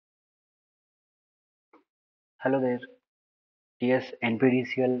Hello there.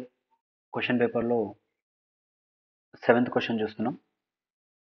 TSNPDCL question పేపర్లో 7th question చూస్తున్నాం.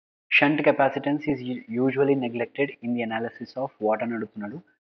 Shunt capacitance is usually neglected in the analysis of what అని అడుగుతున్నాడు.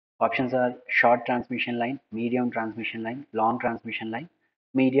 Options are short transmission line, medium transmission line, long transmission line,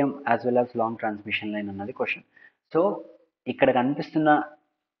 medium as well as long transmission line అన్నది question. So ఇక్కడ కనిపిస్తున్న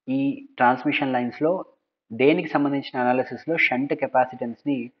ఈ transmission లైన్స్లో దేనికి సంబంధించిన అనాలిసిస్లో shunt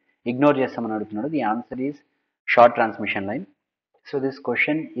కెపాసిటెన్స్ని ignore చేస్తామని అడుగుతున్నాడు. The answer is short transmission line. So this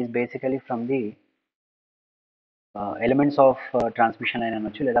question is basically from the elements of transmission line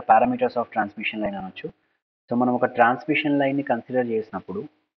అనొచ్చు లేదా పారామీటర్స్ ఆఫ్ ట్రాన్స్మిషన్ లైన్ అనొచ్చు. సో మనం ఒక ట్రాన్స్మిషన్ లైన్ని కన్సిడర్ చేసినప్పుడు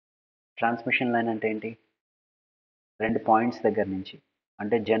ట్రాన్స్మిషన్ లైన్ అంటే ఏంటి? రెండు పాయింట్స్ దగ్గర నుంచి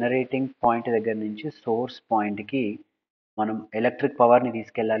అంటే జనరేటింగ్ పాయింట్ దగ్గర నుంచి సోర్స్ పాయింట్కి మనం ఎలక్ట్రిక్ పవర్ని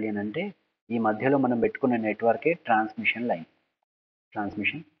తీసుకెళ్ళాలి అని అంటే ఈ మధ్యలో మనం పెట్టుకున్న నెట్వర్కే ట్రాన్స్మిషన్ లైన్.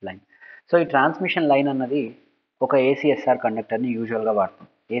 సో ఈ ట్రాన్స్మిషన్ లైన్ అన్నది ఒక ఏసీఎస్ఆర్ కండక్టర్ని యూజువల్గా వాడతాం.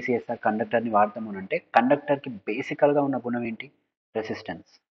 ఏసీఎస్ఆర్ కండక్టర్ని వాడతాము అంటే కండక్టర్కి బేసికల్గా ఉన్న గుణం ఏంటి?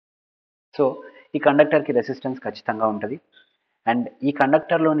 రెసిస్టెన్స్. సో ఈ కండక్టర్కి రెసిస్టెన్స్ ఖచ్చితంగా ఉంటుంది. అండ్ ఈ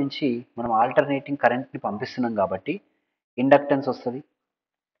కండక్టర్లో నుంచి మనం ఆల్టర్నేటింగ్ కరెంట్ని పంపిస్తున్నాం కాబట్టి ఇండక్టెన్స్ వస్తుంది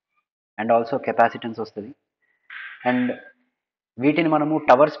అండ్ ఆల్సో కెపాసిటెన్స్ వస్తుంది. అండ్ వీటిని మనము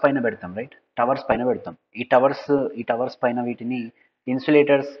టవర్స్ పైన పెడతాం, రైట్? టవర్స్ పైన పెడతాం. ఈ టవర్స్ పైన వీటిని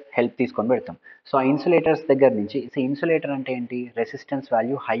ఇన్సులేటర్స్ హెల్ప్ తీసుకొని పెడతాం. సో ఆ ఇన్సులేటర్స్ దగ్గర నుంచి ఇన్సులేటర్ అంటే ఏంటి? రెసిస్టెన్స్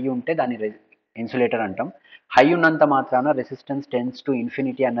వాల్యూ హై ఉంటే దాన్ని ఇన్సులేటర్ అంటాం. హై ఉన్నంత మాత్రాన రెసిస్టెన్స్ టెన్స్ టు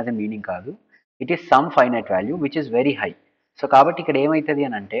ఇన్ఫినిటీ అన్నది మీనింగ్ కాదు. It is some finite value which is very high. So కాబట్టి ఇక్కడ ఏమవుతుంది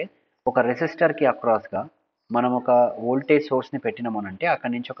అని అంటే ఒక రెసిస్టర్కి అక్రాస్గా మనం ఒక వోల్టేజ్ సోర్స్ని పెట్టినామనంటే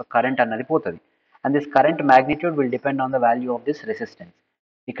అక్కడి నుంచి ఒక కరెంట్ అన్నది పోతుంది. And this current magnitude will depend on the value of this resistance.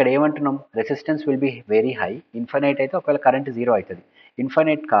 ఇక్కడ ఏమంటున్నాం? Resistance will be very high. Infinite అయితే ఒకవేళ కరెంట్ జీరో అవుతుంది.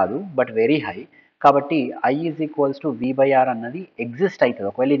 ఇన్ఫైనైట్ కాదు బట్ వెరీ హై. కాబట్టి I is equals to V by are అన్నది exist అవుతుంది.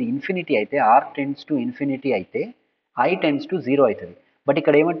 ఒకవేళ ఇది ఇన్ఫినిటీ అయితే ఆర్ టెన్స్ టు ఇన్ఫినిటీ అయితే ఐ టెన్స్ టు జీరో అవుతుంది. బట్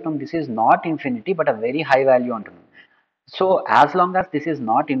ఇక్కడ ఏమంటున్నాం? This is not infinity but a very high value అంటున్నాం. So as long as this is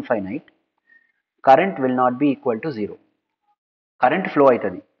not infinite current will not be equal to zero. Current flow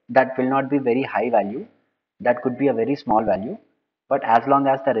అవుతుంది. That will not be very high value, that could be a very small value. But as long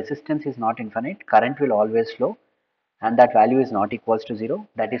as the resistance is not infinite, current will always flow and that value is not equals to zero.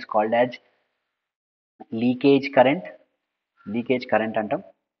 That is called as leakage current. Leakage current antam.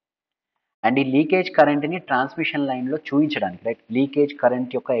 And ఈ leakage కరెంట్ని transmission లైన్లో చూపించడానికి, right, leakage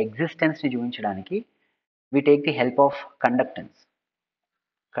current యొక్క ఎగ్జిస్టెన్స్ని చూపించడానికి we take the help of conductance.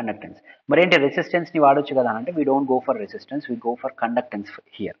 మరి ఏంటి? రెసిస్టెన్స్ని వాడొచ్చు కదా అంటే we don't go for resistance, we go for conductance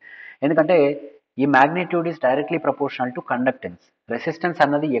here. ఎందుకంటే ఈ magnitude is directly proportional to conductance. Resistance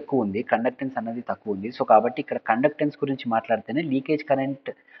అన్నది ఎక్కువ ఉంది, కండక్టెన్స్ అన్నది తక్కువ ఉంది. సో కాబట్టి ఇక్కడ కండక్టెన్స్ గురించి మాట్లాడితేనే లీకేజ్ కరెంట్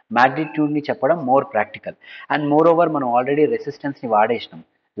మ్యాగ్నిట్యూడ్ని చెప్పడం more practical. And more over మనం ఆల్రెడీ రెసిస్టెన్స్ని వాడేసినాం.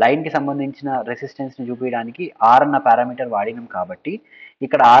 లైన్కి సంబంధించిన రెసిస్టెన్స్ని చూపించడానికి ఆర్ అన్న పారామీటర్ వాడినాం కాబట్టి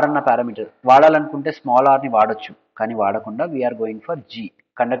ఇక్కడ ఆర్ అన్న పారామీటర్ వాడాలనుకుంటే స్మాల్ ఆర్ని వాడొచ్చు, కానీ వాడకుండా వీఆర్ గోయింగ్ ఫర్ జీ,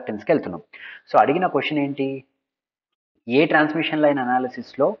 కండక్టెన్స్కి వెళ్తున్నాం. సో అడిగిన క్వశ్చన్ ఏంటి? ఏ ట్రాన్స్మిషన్ లైన్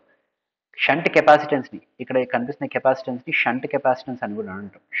అనాలిసిస్లో షంట్ కెపాసిటెన్స్ని, ఇక్కడ కనిపిస్తున్న కెపాసిటెన్స్ని షంట్ కెపాసిటెన్స్ అని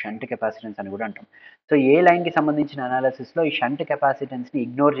కూడా అంటాం. సో ఏ లైన్కి సంబంధించిన అనాలిసిస్లో ఈ షంట్ కెపాసిటెన్స్ని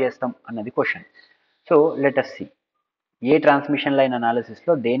ఇగ్నోర్ చేస్తాం అన్నది question. So let us see ఏ ట్రాన్స్మిషన్ లైన్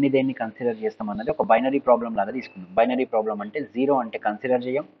అనాలిసిస్లో దేన్ని కన్సిడర్ చేస్తాం అన్నది ఒక బైనరీ ప్రాబ్లం లాగా తీసుకుందాం. బైనరీ ప్రాబ్లం అంటే 0 అంటే కన్సిడర్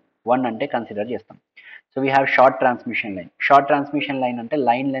చేయం, 1 అంటే కన్సిడర్ చేస్తాం. So we have short transmission line. Short transmission line అంటే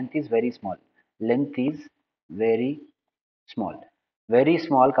line length is very small. Very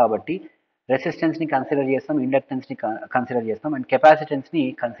small కాబట్టి రెసిస్టెన్స్ని కన్సిడర్ చేస్తాం, ఇండక్టెన్స్ని కన్సిడర్ చేస్తాం, అండ్ కెపాసిటెన్స్ని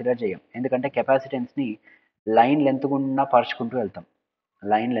కన్సిడర్ చేయం. ఎందుకంటే కెపాసిటెన్స్ని లైన్ లెంత్ గుండా పరుచుకుంటూ వెళ్తాం.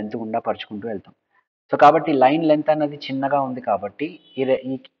 సో కాబట్టి లైన్ లెంత్ అన్నది చిన్నగా ఉంది కాబట్టి ఈ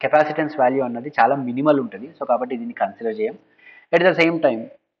కెపాసిటెన్స్ వాల్యూ అన్నది చాలా మినిమల్ ఉంటుంది. సో కాబట్టి దీన్ని కన్సిడర్ చేయం. ఎట్ ద సేమ్ టైం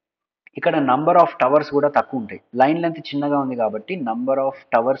ఇక్కడ నంబర్ ఆఫ్ టవర్స్ కూడా తక్కువ ఉంటాయి. లైన్ లెంత్ చిన్నగా ఉంది కాబట్టి number of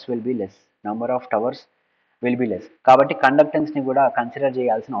towers will be less. కాబట్టి కండక్టెన్స్ని కూడా కన్సిడర్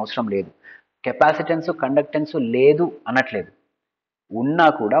చేయాల్సిన అవసరం లేదు. కెపాసిటెన్స్ కండక్టెన్స్ లేదు అనట్లేదు, ఉన్నా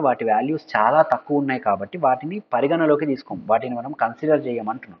కూడా వాటి వాల్యూస్ చాలా తక్కువ ఉన్నాయి కాబట్టి వాటిని పరిగణలోకి తీసుకోం, వాటిని మనం consider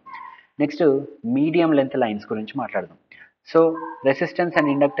చేయమంటున్నాం. Next medium length lines గురించి మాట్లాడదాం. సో రెసిస్టెన్స్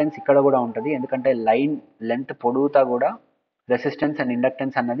అండ్ ఇండక్టెన్స్ ఇక్కడ కూడా ఉంటుంది. ఎందుకంటే లైన్ లెంత్ పొడవుతా కూడా రెసిస్టెన్స్ అండ్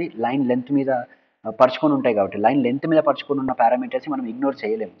ఇండక్టెన్స్ అన్నది లైన్ లెంత్ మీద పరుచుకొని ఉంటాయి కాబట్టి లైన్ లెంత్ మీద పరుచుకొని ఉన్న పారామీటర్స్ మనం ఇగ్నోర్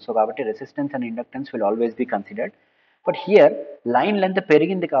చేయలేము. సో కాబట్టి resistance and inductance will always be considered. But here line length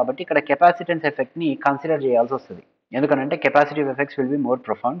పెరిగింది కాబట్టి ఇక్కడ కెపాసిటెన్స్ ఎఫెక్ట్ని కన్సిడర్ చేయాల్సి వస్తుంది. ఎందుకనంటే capacitive effects will be more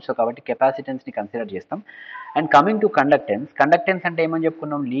profound. So కాబట్టి కెపాసిటెన్స్ని కన్సిడర్ చేస్తాం. And coming to conductance, conductance అంటే ఏమని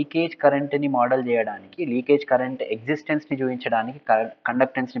చెప్పుకున్నాం, లీకేజ్ కరెంట్ని మోడల్ చేయడానికి, లీకేజ్ కరెంట్ ఎగ్జిస్టెన్స్ని చూపించడానికి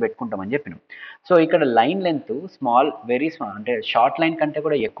కండక్టెన్స్ని పెట్టుకుంటామని చెప్పినాం. సో ఇక్కడ line length small, very small, అంటే షార్ట్ లైన్ కంటే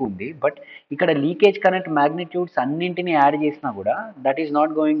కూడా ఎక్కువ ఉంది. బట్ ఇక్కడ లీకేజ్ కరెంట్ మ్యాగ్నిట్యూడ్స్ అన్నింటినీ యాడ్ చేసినా కూడా that is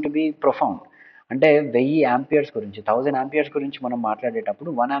not going to be profound. అంటే 1000 ఆంపియర్స్ గురించి, 1000 ఆంపియర్స్ గురించి మనం మాట్లాడేటప్పుడు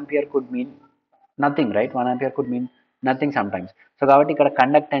 1 ampere could mean nothing, right? 1 ampere could mean nothing some times. So కాబట్టి ఇక్కడ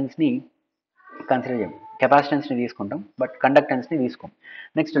కండక్టెన్స్ని కన్సిడర్ చేయం, కెపాసిటెన్స్ని తీసుకుంటాం but కండక్టెన్స్ని తీసుకోం.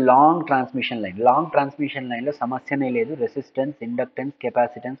 Next long transmission line. Long transmission లైన్లో సమస్యనే లేదు, రెసిస్టెన్స్, ఇండక్టెన్స్,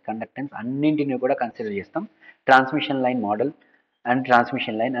 కెపాసిటెన్స్, కండక్టెన్స్ అన్నింటినీ కూడా కన్సిడర్ చేస్తాం transmission line model and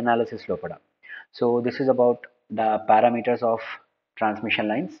transmission line analysis లోపల. So this is about the parameters of transmission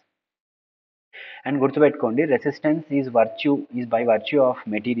lines. And గుర్తుపెట్టుకోండి, resistance is by virtue of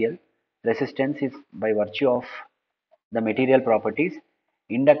material, resistance is by virtue of the material properties,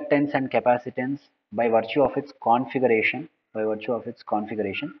 inductance and capacitance by virtue of its configuration,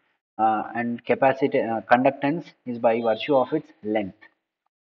 and conductance is by virtue of its length,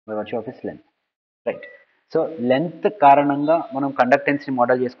 right? So length కారణంగా మనం కండక్టెన్స్ని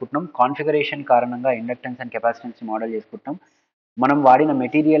model చేసుకుంటున్నాం, configuration కారణంగా inductance and కెపాసిటెన్స్ని model చేసుకుంటున్నాం, మనం వాడిన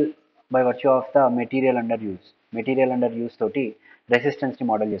material by virtue of the material under use తోటి రెసిస్టెన్స్ని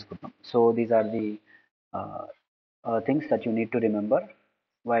model చేసుకుంటున్నాం. So these are the things that you need to remember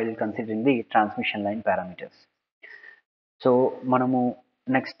while considering the transmission line parameters. So మనము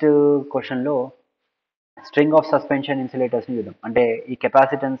next క్వశ్చన్లో string of suspension ఇన్సులేటర్స్ని చూద్దాం. అంటే ఈ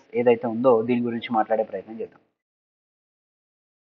కెపాసిటెన్స్ ఏదైతే ఉందో దీని గురించి మాట్లాడే ప్రయత్నం చేద్దాం.